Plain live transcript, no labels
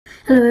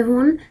Hello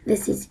everyone,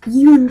 this is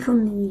Ewan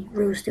from the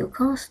Real Steel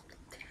Cast,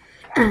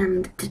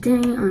 and today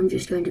I'm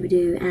just going to be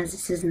doing, as it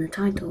says in the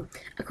title,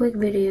 a quick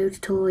video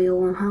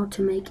tutorial on how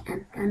to make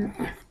an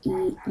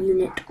MFE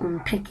unit on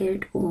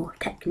Tekkit or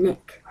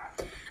Technic.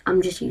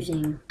 I'm just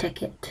using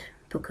Tekkit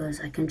because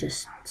I can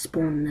just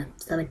spawn the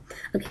stuff in.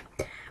 Okay,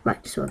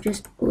 right, so I've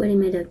just already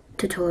made a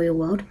tutorial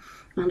world,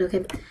 and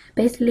okay,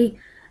 basically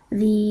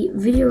the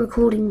video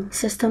recording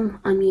system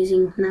I'm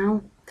using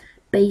now,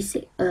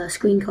 basic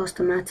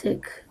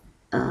Screencast-O-Matic,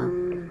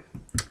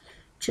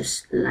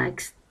 just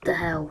lags the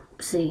hell.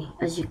 See,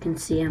 as you can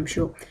see, I'm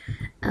sure,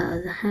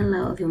 the hell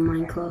out of your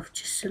Minecraft,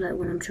 just so like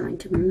when I'm trying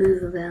to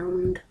move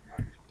around,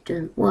 it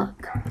doesn't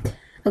work.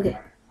 Okay,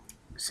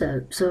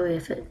 so sorry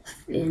if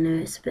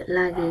it's a bit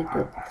laggy,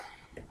 but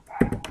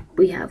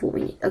we have what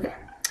we need. Okay,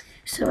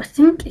 so I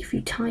think if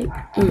you type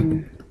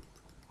in,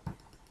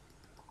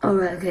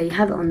 alright, okay, you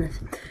have it on this,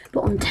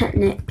 but on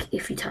Technic,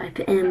 if you type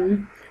it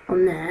in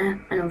on there,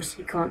 and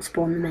obviously you can't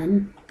spawn them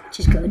in, which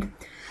is good.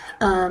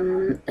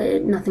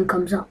 Nothing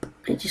comes up.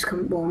 It just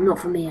comes, well, not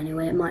for me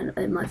anyway. It might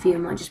for you, it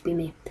might just be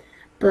me.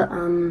 But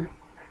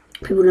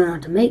people don't know how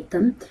to make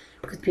them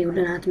because people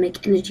don't know how to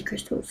make energy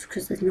crystals,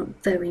 because there's not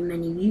very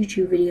many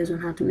YouTube videos on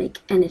how to make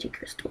energy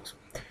crystals.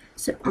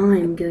 So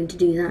I'm going to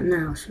do that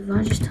now. So if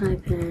I just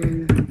type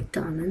in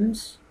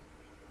diamonds,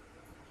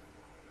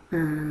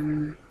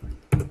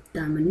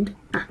 diamond.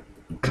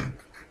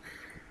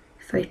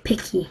 Very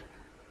picky.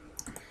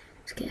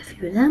 Let's get a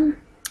few of them.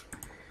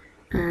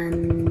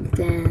 And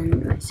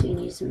then, right, so you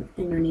need some,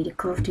 and you'll need a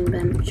crafting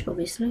bench,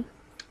 obviously.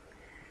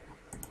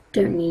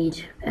 Don't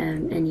need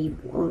any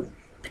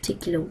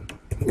particular,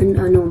 a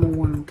normal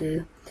one will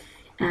do.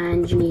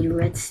 And you need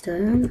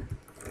redstone.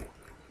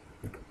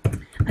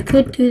 I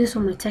could do this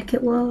on my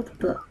Tekkit world,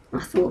 but I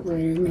thought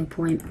really there's no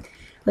point.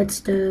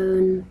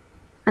 Redstone,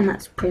 and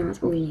that's pretty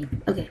much all you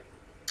need. Okay,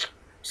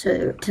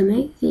 so to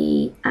make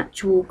the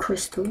actual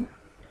crystal,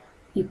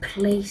 you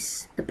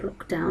place the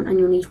block down, and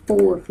you'll need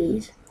 4 of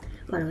these,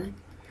 by the way.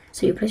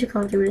 So you place your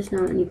crafting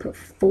redstone and you put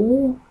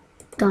 4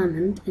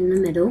 diamond in the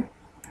middle,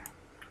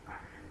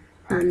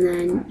 and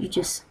then you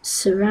just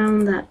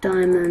surround that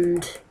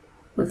diamond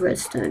with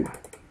redstone.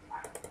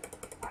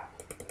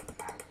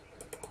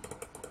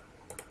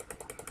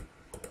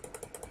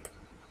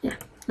 Yeah,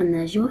 and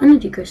there's your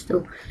energy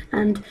crystal.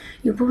 And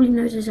you'll probably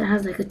notice it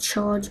has like a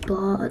charge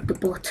bar at the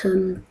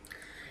bottom.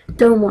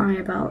 Don't worry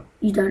about,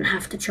 you don't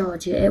have to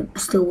charge it, it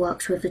still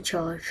works with the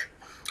charge.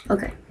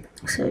 Okay,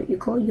 so you've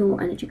got your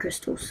energy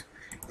crystals.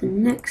 The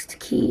next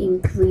key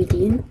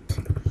ingredient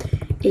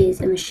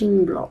is a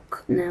machine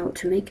block. Now,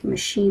 to make a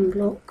machine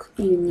block,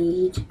 you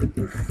need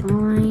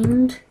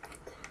refined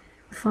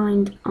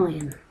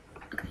iron.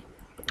 Okay,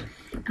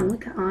 and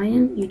with the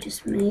iron, you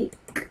just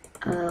make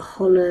a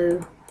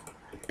hollow,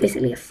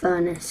 basically a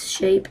furnace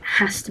shape. It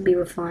has to be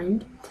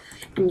refined,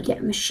 and you get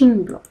a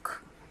machine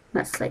block.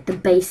 That's like the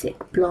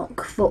basic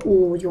block for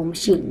all your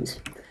machines.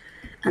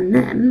 And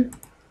then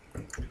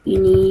you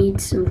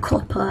need some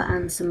copper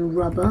and some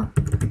rubber.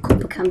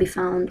 Copper can be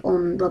found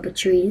on rubber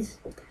trees.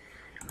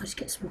 I'll just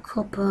get some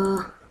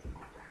copper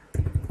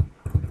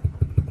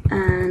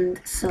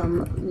and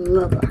some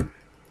rubber.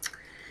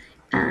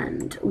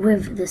 And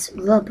with this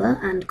rubber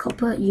and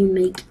copper, you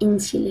make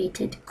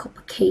insulated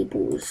copper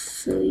cables.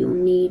 So you'll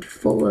need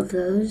 4 of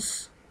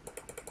those.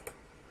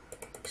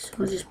 So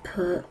I'll just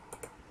put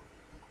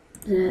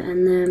there,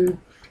 and then,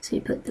 so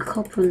you put the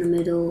copper in the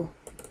middle,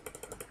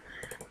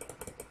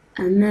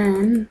 and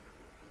then,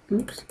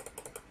 oops,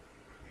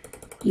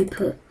 you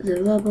put the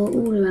rubber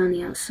all around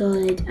the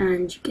outside,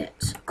 and you get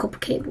some copper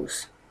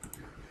cables.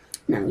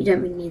 Now, you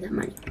don't really need that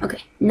many.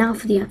 Okay, now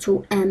for the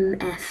actual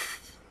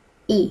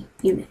MFE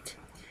unit.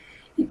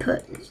 You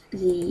put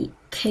the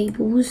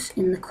cables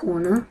in the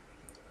corner,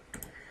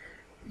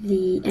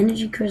 the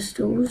energy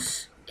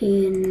crystals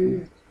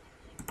in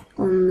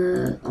on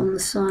the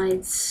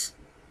sides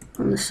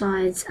and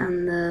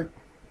the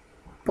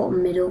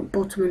bottom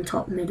and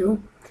top middle,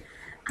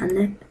 and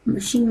the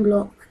machine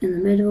block in the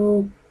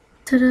middle.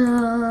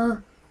 Ta-da!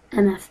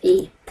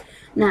 MFE.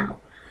 Now,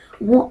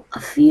 what a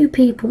few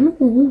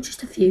people,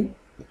 just a few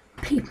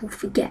people,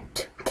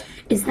 forget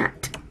is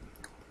that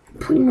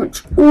pretty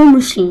much all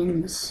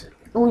machines,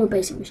 all your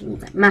basic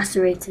machines like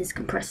macerators,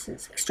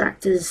 compressors,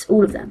 extractors,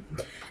 all of them,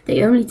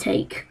 they only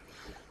take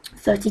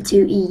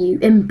 32 EU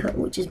input,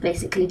 which is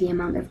basically the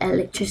amount of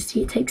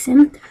electricity it takes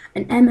in.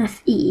 An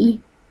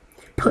MFE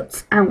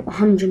puts out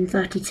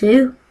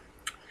 132.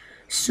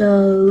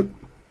 So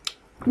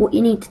what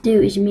you need to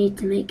do is you need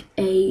to make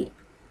a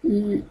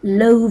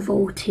low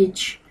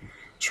voltage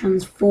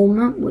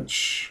transformer,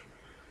 which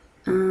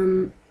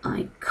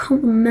I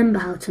can't remember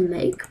how to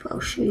make, but I'll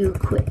show you a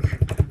quick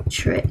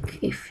trick.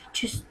 If you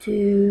just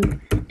do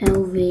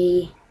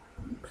LV,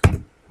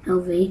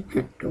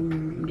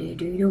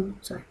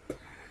 sorry,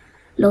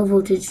 low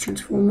voltage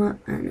transformer,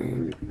 and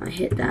then I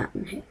hit that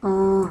and hit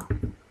R.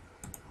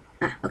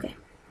 Okay,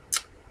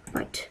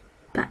 right,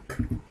 back,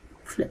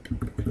 flip,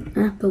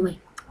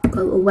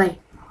 go away,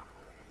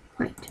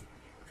 right.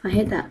 If I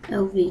hit that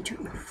LV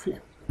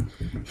flip,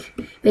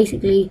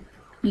 Basically,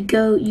 you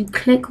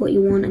click what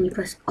you want and you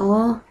press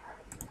R,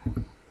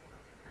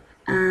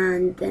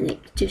 and then it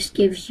just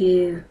gives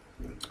you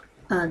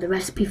the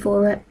recipe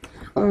for it.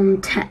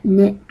 On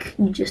Technic,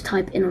 you just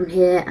type in on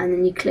here and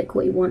then you click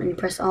what you want and you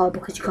press R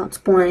because you can't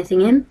spawn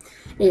anything in.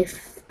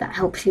 If that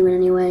helps you in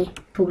any way,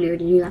 probably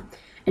already knew that.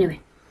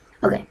 Anyway,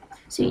 okay,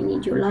 so you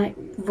need your light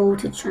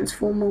voltage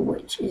transformer,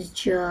 which is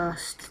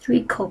just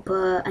 3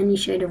 copper, any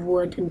shade of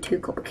wood, and 2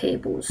 copper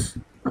cables.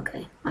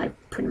 Okay, I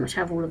pretty much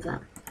have all of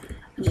that.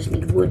 I just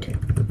need wood.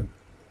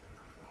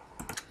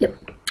 Yep.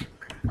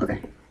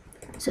 Okay.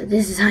 So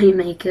this is how you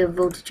make a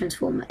voltage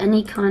transformer.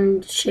 Any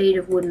kind shade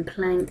of wooden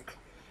plank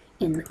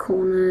in the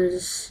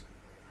corners,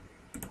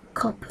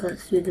 copper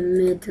through the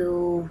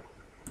middle,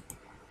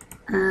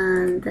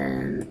 and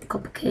then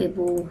copper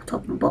cable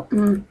top and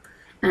bottom,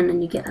 and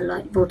then you get a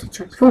light voltage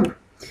transformer.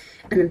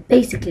 And then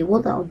basically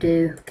what that'll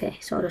do, okay,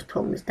 so I'll just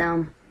plug this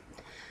down.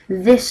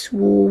 This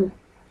will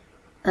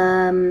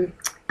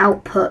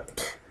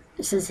output,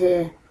 it says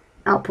here,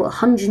 output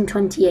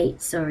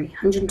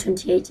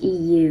 128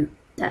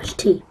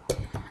 EU-T.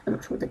 I'm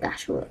not sure what the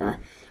dash will.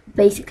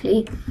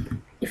 Basically,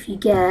 if you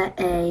get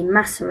a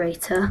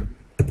macerator,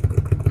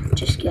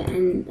 just get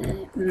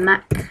in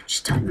Mac,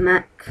 just type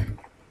Mac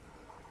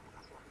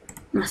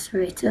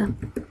macerator,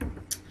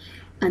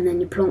 and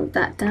then you plonk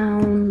that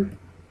down.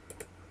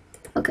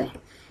 Okay.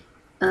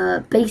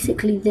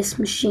 Basically, this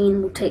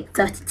machine will take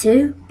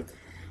 32.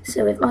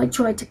 So if I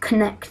try to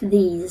connect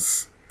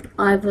these,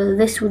 either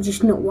this will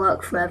just not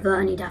work forever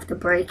and you'd have to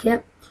break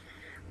it,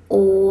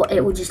 or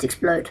it will just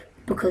explode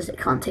because it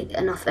can't take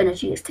enough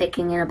energy. It's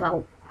taking in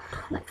about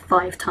like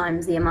 5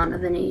 times the amount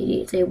of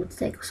energy it's able to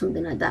take, or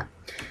something like that.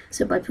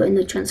 So by putting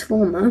the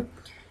transformer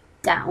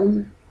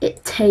down,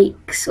 it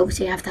takes,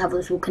 obviously I have to have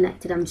this all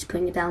connected, I'm just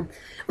putting it down.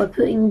 By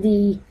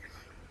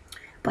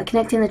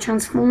connecting the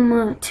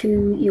transformer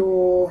to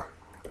your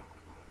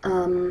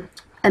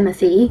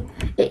MFE,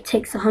 it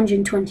takes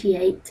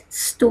 128,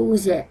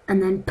 stores it,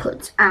 and then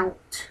puts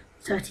out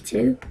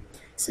 32,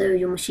 so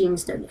your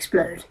machines don't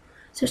explode.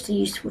 It's just a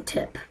useful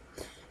tip.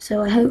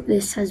 So I hope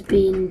this has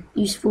been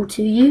useful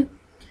to you,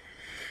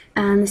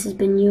 and this has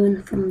been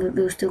Ewan from the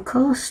Real Steel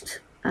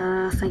Cast.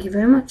 Thank you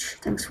very much.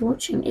 Thanks for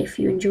watching. If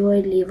you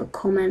enjoyed, leave a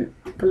comment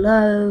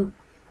below,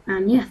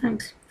 and yeah,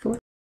 thanks for watching.